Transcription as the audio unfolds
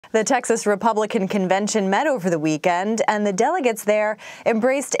The Texas Republican Convention met over the weekend, and the delegates there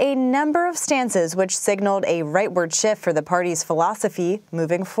embraced a number of stances which signaled a rightward shift for the party's philosophy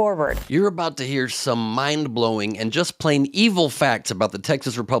moving forward. You're about to hear some mind-blowing and just plain evil facts about the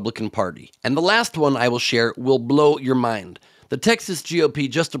Texas Republican Party. And the last one I will share will blow your mind. The Texas GOP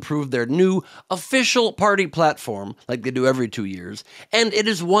just approved their new official party platform, like they do every 2 years, and it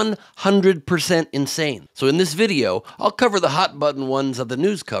is 100% insane. So in this video, I'll cover the hot button ones that the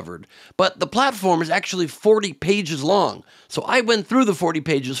news covered, but the platform is actually 40 pages long. So I went through the 40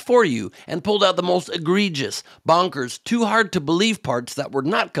 pages for you and pulled out the most egregious, bonkers, too hard to believe parts that were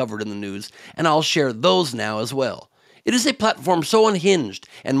not covered in the news, and I'll share those now as well. It is a platform so unhinged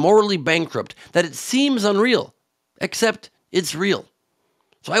and morally bankrupt that it seems unreal, except it's real.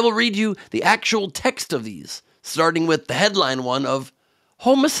 So I will read you the actual text of these, starting with the headline one of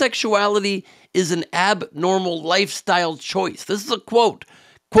 "Homosexuality is an abnormal lifestyle choice." This is a quote.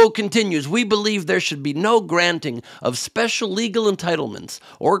 Quote continues, "We believe there should be no granting of special legal entitlements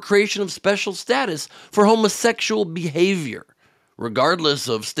or creation of special status for homosexual behavior, regardless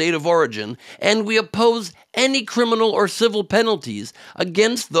of state of origin, and we oppose any criminal or civil penalties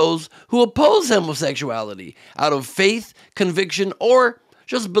against those who oppose homosexuality out of faith, conviction, or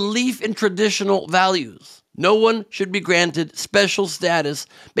just belief in traditional values. No one should be granted special status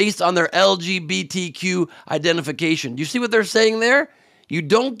based on their LGBTQ identification." Do you see what they're saying there? You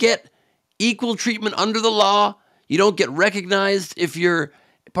don't get equal treatment under the law. You don't get recognized if you're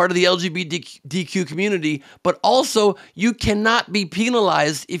part of the LGBTQ community, but also you cannot be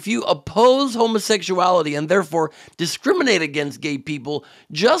penalized if you oppose homosexuality and therefore discriminate against gay people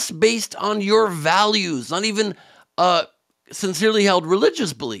just based on your values, not even sincerely held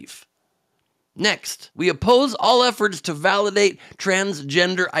religious belief. Next, we oppose all efforts to validate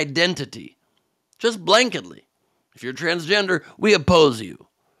transgender identity. Just blanketly. If you're transgender, we oppose you.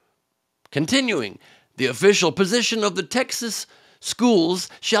 Continuing, the official position of the Texas schools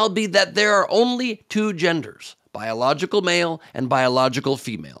shall be that there are only two genders, biological male and biological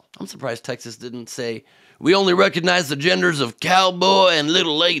female. I'm surprised Texas didn't say, "We only recognize the genders of cowboy and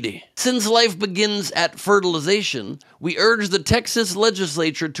little lady." Since life begins at fertilization, we urge the Texas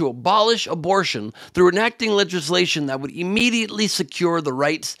legislature to abolish abortion through enacting legislation that would immediately secure the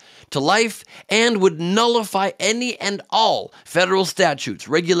rights to life and would nullify any and all federal statutes,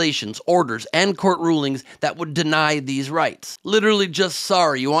 regulations, orders, and court rulings that would deny these rights. Literally just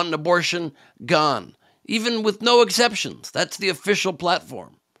sorry, you want an abortion? Gone. Even with no exceptions. That's the official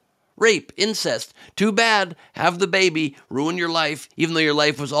platform. Rape, incest, too bad, have the baby, ruin your life, even though your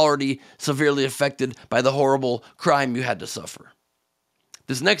life was already severely affected by the horrible crime you had to suffer.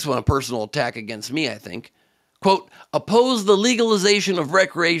 This next one, a personal attack against me, I think. Quote, "Oppose the legalization of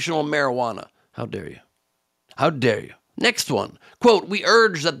recreational marijuana." How dare you? How dare you? Next one, quote, "We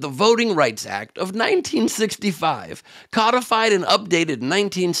urge that the Voting Rights Act of 1965, codified and updated in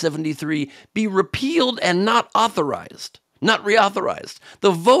 1973, be repealed and not authorized. Not reauthorized. The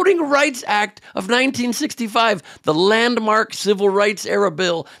Voting Rights Act of 1965, the landmark civil rights era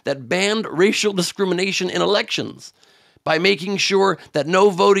bill that banned racial discrimination in elections by making sure that no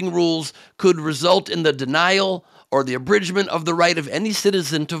voting rules could result in the denial or the abridgment of the right of any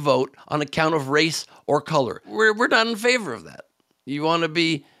citizen to vote on account of race or color. We're not in favor of that. You want to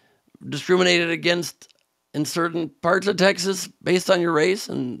be discriminated against in certain parts of Texas based on your race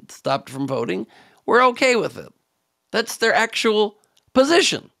and stopped from voting? We're okay with it. That's their actual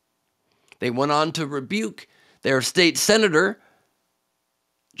position. They went on to rebuke their state senator,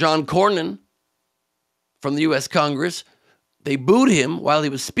 John Cornyn, from the U.S. Congress. They booed him while he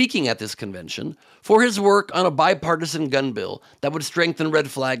was speaking at this convention for his work on a bipartisan gun bill that would strengthen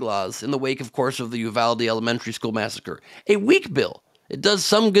red flag laws in the wake, of course, of the Uvalde Elementary School massacre. A weak bill. It does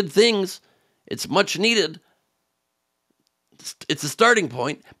some good things. It's much needed. It's a starting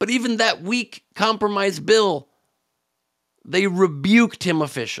point. But even that weak compromise bill, they rebuked him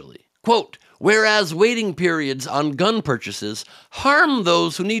officially. Quote, "Whereas waiting periods on gun purchases harm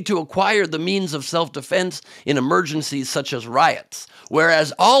those who need to acquire the means of self-defense in emergencies such as riots,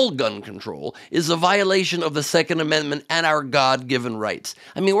 whereas all gun control is a violation of the Second Amendment and our God-given rights."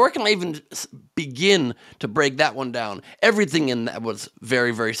 I mean, where can I even begin to break that one down? Everything in that was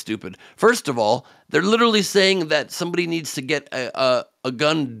very, very stupid. First of all, they're literally saying that somebody needs to get a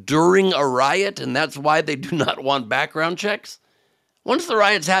gun during a riot, and that's why they do not want background checks. Once the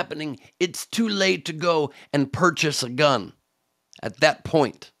riot's happening, it's too late to go and purchase a gun at that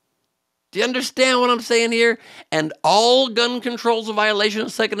point. Do you understand what I'm saying here? And all gun control is a violation of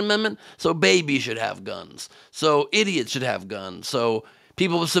the Second Amendment, so babies should have guns. So idiots should have guns. So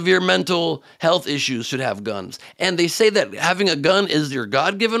People with severe mental health issues should have guns. And they say that having a gun is your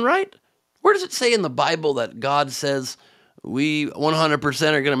God-given right? Where does it say in the Bible that God says we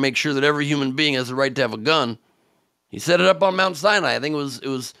 100% are going to make sure that every human being has the right to have a gun? He set it up on Mount Sinai. I think it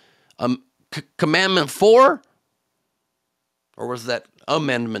was Commandment 4, or was that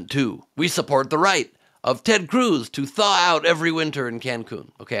Amendment 2? We support the right of Ted Cruz to thaw out every winter in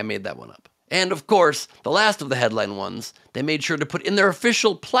Cancun. Okay, I made that one up. And of course, the last of the headline ones, they made sure to put in their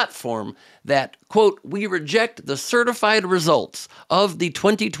official platform that, quote, we reject the certified results of the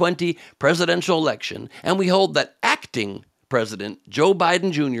 2020 presidential election, and we hold that acting President Joe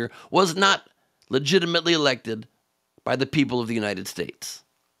Biden Jr. was not legitimately elected by the people of the United States.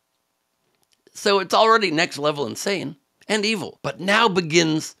 So it's already next level insane and evil. But now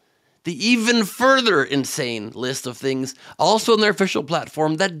begins the even further insane list of things also in their official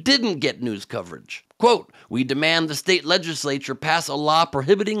platform that didn't get news coverage. Quote, we demand the state legislature pass a law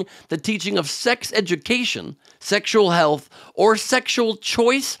prohibiting the teaching of sex education, sexual health, or sexual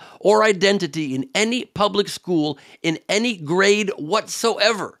choice or identity in any public school in any grade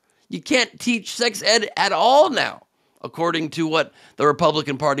whatsoever. You can't teach sex ed at all now, according to what the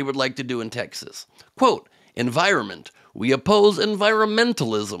Republican Party would like to do in Texas. Quote, environment. We oppose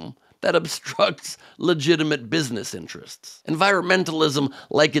environmentalism that obstructs legitimate business interests. Environmentalism,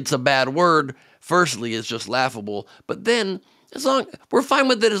 like it's a bad word, firstly is just laughable, but then we're fine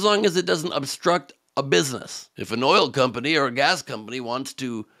with it as long as it doesn't obstruct a business. If an oil company or a gas company wants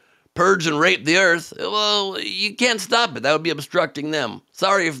to purge and rape the earth, well, you can't stop it. That would be obstructing them.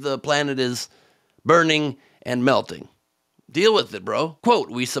 Sorry if the planet is burning and melting. Deal with it, bro.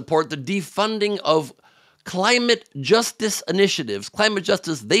 Quote, we support the defunding of climate justice initiatives, climate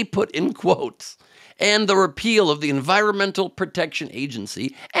justice they put in quotes, and the repeal of the Environmental Protection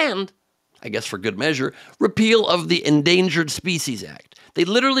Agency, and, I guess for good measure, repeal of the Endangered Species Act. They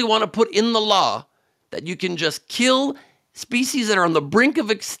literally want to put in the law that you can just kill species that are on the brink of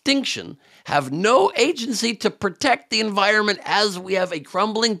extinction, have no agency to protect the environment as we have a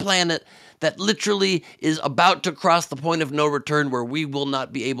crumbling planet that literally is about to cross the point of no return where we will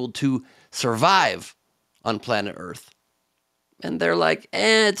not be able to survive on planet Earth. And they're like,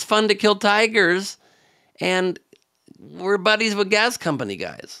 it's fun to kill tigers, and we're buddies with gas company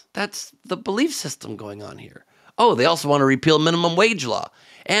guys. That's the belief system going on here. Oh, they also want to repeal minimum wage law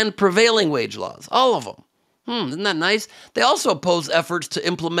and prevailing wage laws, all of them. Isn't that nice? They also oppose efforts to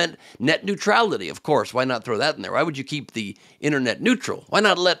implement net neutrality. Of course, why not throw that in there? Why would you keep the internet neutral? Why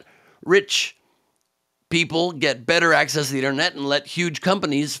not let rich people get better access to the internet and let huge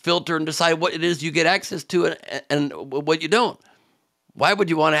companies filter and decide what it is you get access to and what you don't? Why would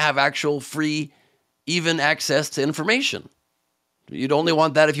you want to have actual free, even access to information? You'd only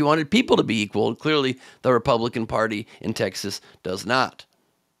want that if you wanted people to be equal. Clearly, the Republican Party in Texas does not.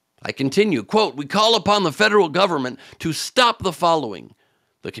 I continue, quote, we call upon the federal government to stop the following: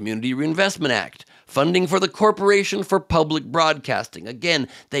 the Community Reinvestment Act, funding for the Corporation for Public Broadcasting. Again,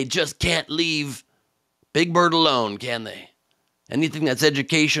 they just can't leave Big Bird alone, can they? Anything that's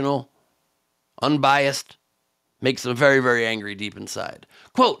educational, unbiased, makes them very, very angry deep inside.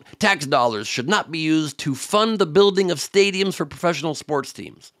 Quote, tax dollars should not be used to fund the building of stadiums for professional sports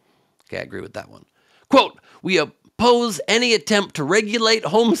teams. Okay, I agree with that one. Quote, we oppose any attempt to regulate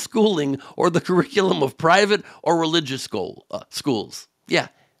homeschooling or the curriculum of private or religious schools. Yeah,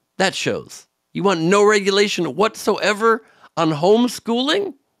 that shows. You want no regulation whatsoever on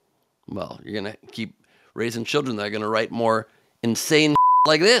homeschooling? Well, you're going to keep raising children that are going to write more insane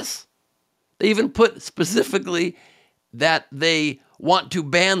like this. They even put specifically that they want to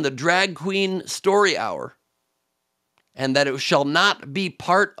ban the drag queen story hour and that it shall not be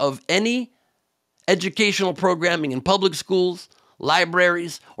part of any educational programming in public schools,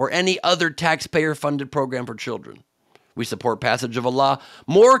 libraries, or any other taxpayer-funded program for children. We support passage of a law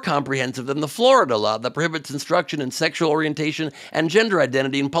more comprehensive than the Florida law that prohibits instruction in sexual orientation and gender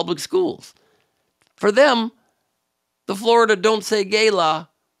identity in public schools. For them, the Florida Don't Say Gay law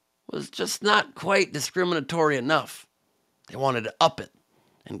was just not quite discriminatory enough. They wanted to up it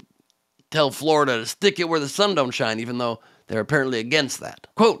and tell Florida to stick it where the sun don't shine, even though they're apparently against that.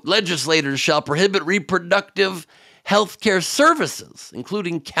 Quote, legislators shall prohibit reproductive health care services,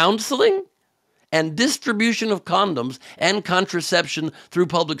 including counseling and distribution of condoms and contraception through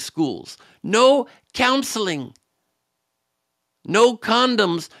public schools. No counseling, no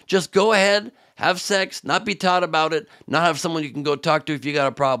condoms, just go ahead, have sex, not be taught about it, not have someone you can go talk to if you got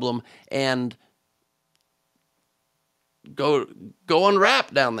a problem, and go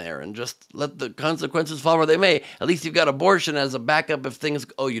unwrap down there and just let the consequences fall where they may. At least you've got abortion as a backup if things...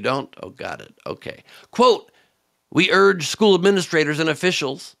 Oh, you don't? Oh, got it. Okay. Quote, We urge school administrators and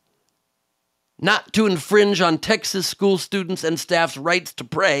officials not to infringe on Texas school students and staff's rights to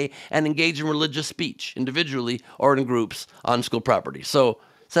pray and engage in religious speech, individually or in groups on school property. So,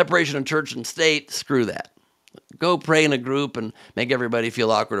 separation of church and state, screw that. Go pray in a group and make everybody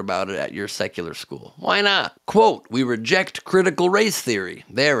feel awkward about it at your secular school. Why not? Quote, we reject critical race theory.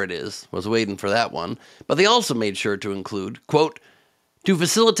 There it is. Was waiting for that one. But they also made sure to include, quote, to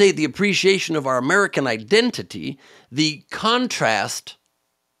facilitate the appreciation of our American identity, the contrast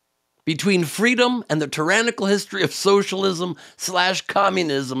between freedom and the tyrannical history of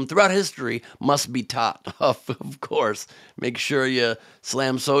socialism/communism throughout history must be taught. Of course, make sure you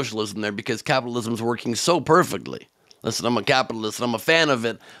slam socialism there because capitalism's working so perfectly. Listen, I'm a capitalist and I'm a fan of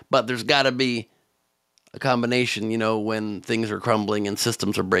it, but there's got to be a combination, when things are crumbling and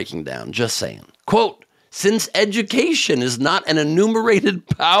systems are breaking down. Just saying. Quote, since education is not an enumerated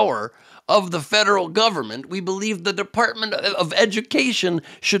power of the federal government, we believe the Department of Education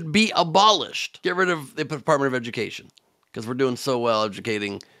should be abolished. Get rid of the Department of Education because we're doing so well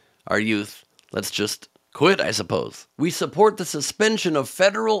educating our youth. Let's just quit, I suppose. We support the suspension of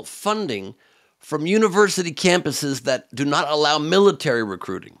federal funding from university campuses that do not allow military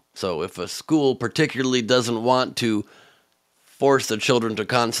recruiting. So if a school particularly doesn't want to force the children to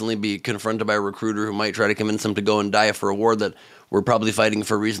constantly be confronted by a recruiter who might try to convince them to go and die for a war that we're probably fighting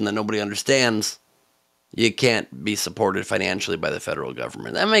for a reason that nobody understands, you can't be supported financially by the federal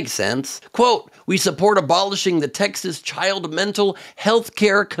government. That makes sense. Quote, we support abolishing the Texas Child Mental Health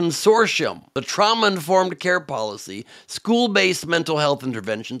Care Consortium, the trauma-informed care policy, school-based mental health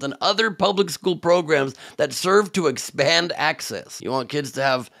interventions, and other public school programs that serve to expand access. You want kids to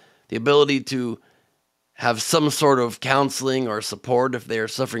have the ability to have some sort of counseling or support if they are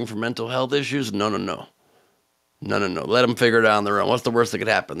suffering from mental health issues? No. Let them figure it out on their own. What's the worst that could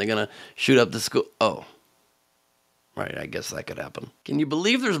happen? They're going to shoot up the school. Oh, right. I guess that could happen. Can you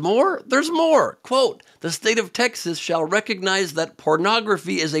believe there's more? There's more. Quote, the state of Texas shall recognize that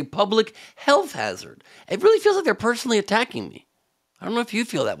pornography is a public health hazard. It really feels like they're personally attacking me. I don't know if you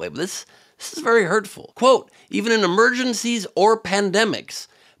feel that way, but this is very hurtful. Quote, even in emergencies or pandemics,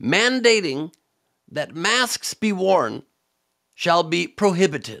 mandating that masks be worn shall be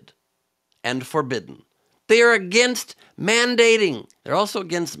prohibited and forbidden. They are against mandating. They're also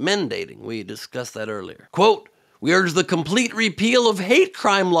against mendating. We discussed that earlier. Quote, we urge the complete repeal of hate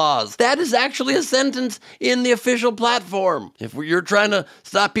crime laws. That is actually a sentence in the official platform. If you're trying to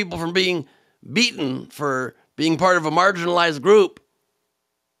stop people from being beaten for being part of a marginalized group,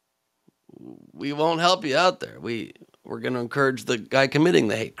 we won't help you out there. We're going to encourage the guy committing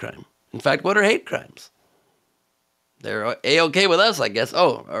the hate crime. In fact, what are hate crimes? They're A-okay with us, I guess.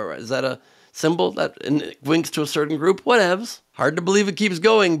 Oh, all right. Is that a symbol that winks to a certain group? Whatevs. Hard to believe it keeps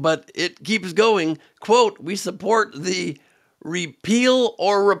going, but it keeps going. Quote, we support the repeal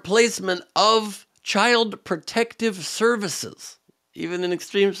or replacement of child protective services. Even in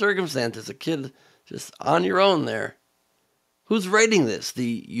extreme circumstances, a kid just on your own there. Who's writing this?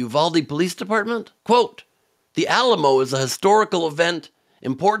 The Uvalde Police Department? Quote, the Alamo is a historical event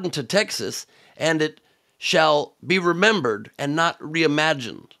important to Texas, and it shall be remembered and not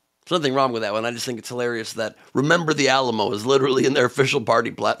reimagined. There's nothing wrong with that one. I just think it's hilarious that Remember the Alamo is literally in their official party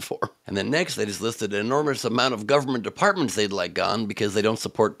platform. And then next, they just listed an enormous amount of government departments they'd like gone because they don't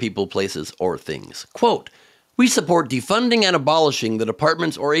support people, places, or things. Quote, we support defunding and abolishing the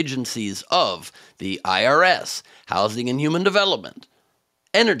departments or agencies of the IRS, Housing and Human Development,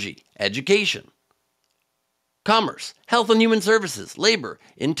 Energy, Education, Commerce, Health and Human Services, Labor,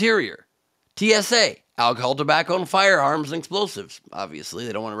 Interior, TSA, Alcohol, Tobacco, and Firearms and Explosives. Obviously,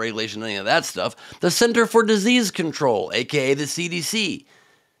 they don't want a regulation of any of that stuff. The Center for Disease Control, aka the CDC.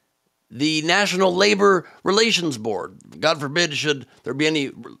 The National Labor Relations Board. God forbid should there be any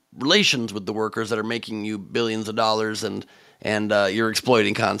relations with the workers that are making you billions of dollars and you're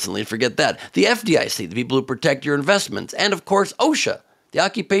exploiting constantly. Forget that. The FDIC, the people who protect your investments. And, of course, OSHA, the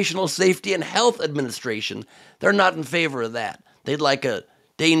Occupational Safety and Health Administration. They're not in favor of that. They'd like a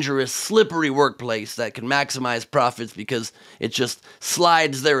dangerous, slippery workplace that can maximize profits because it just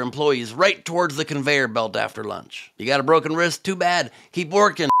slides their employees right towards the conveyor belt after lunch. You got a broken wrist? Too bad. Keep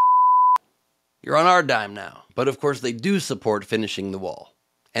working. You're on our dime now. But of course they do support finishing the wall.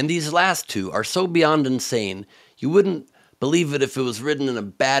 And these last two are so beyond insane, you wouldn't believe it if it was written in a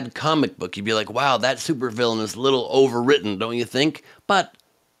bad comic book. You'd be like, wow, that supervillain is a little overwritten, don't you think? But,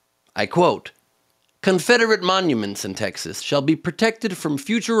 I quote, Confederate monuments in Texas shall be protected from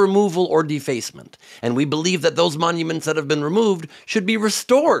future removal or defacement, and we believe that those monuments that have been removed should be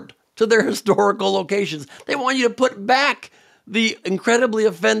restored to their historical locations. They want you to put back the incredibly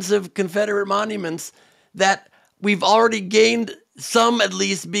offensive Confederate monuments that we've already gained some, at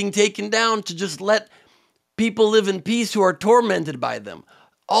least, being taken down to just let people live in peace who are tormented by them.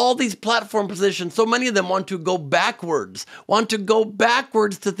 All these platform positions, so many of them want to go backwards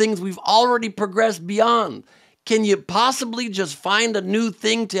to things we've already progressed beyond. Can you possibly just find a new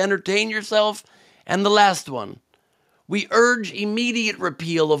thing to entertain yourself? And the last one. We urge immediate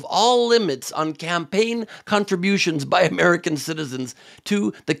repeal of all limits on campaign contributions by American citizens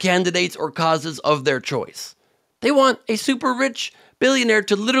to the candidates or causes of their choice. They want a super rich billionaire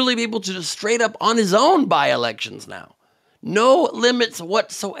to literally be able to just straight up on his own buy elections now. No limits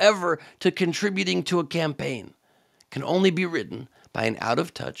whatsoever to contributing to a campaign. Can only be written by an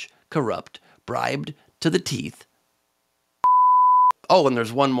out-of-touch, corrupt, bribed to the teeth. Oh, and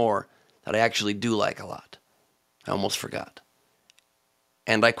there's one more that I actually do like a lot. I almost forgot.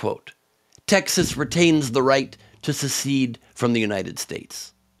 And I quote, Texas retains the right to secede from the United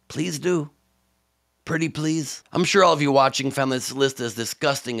States. Please do. Pretty please. I'm sure all of you watching found this list as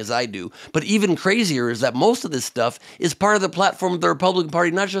disgusting as I do, but even crazier is that most of this stuff is part of the platform of the Republican Party,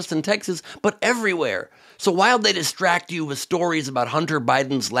 not just in Texas, but everywhere. So while they distract you with stories about Hunter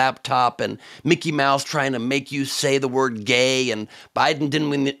Biden's laptop and Mickey Mouse trying to make you say the word gay and Biden didn't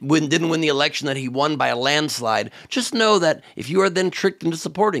win the election that he won by a landslide, just know that if you are then tricked into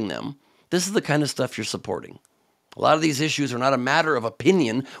supporting them, this is the kind of stuff you're supporting. A lot of these issues are not a matter of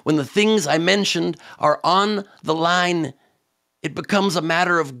opinion. When the things I mentioned are on the line, it becomes a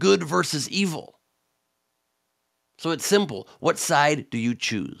matter of good versus evil. So it's simple. What side do you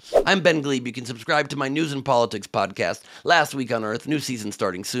choose? I'm Ben Gleib. You can subscribe to my News and Politics podcast, Last Week on Earth, new season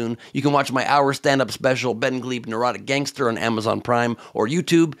starting soon. You can watch my hour stand-up special, Ben Gleib, Neurotic Gangster, on Amazon Prime or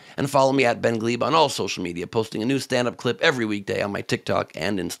YouTube, and follow me at Ben Gleib on all social media, posting a new stand-up clip every weekday on my TikTok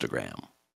and Instagram.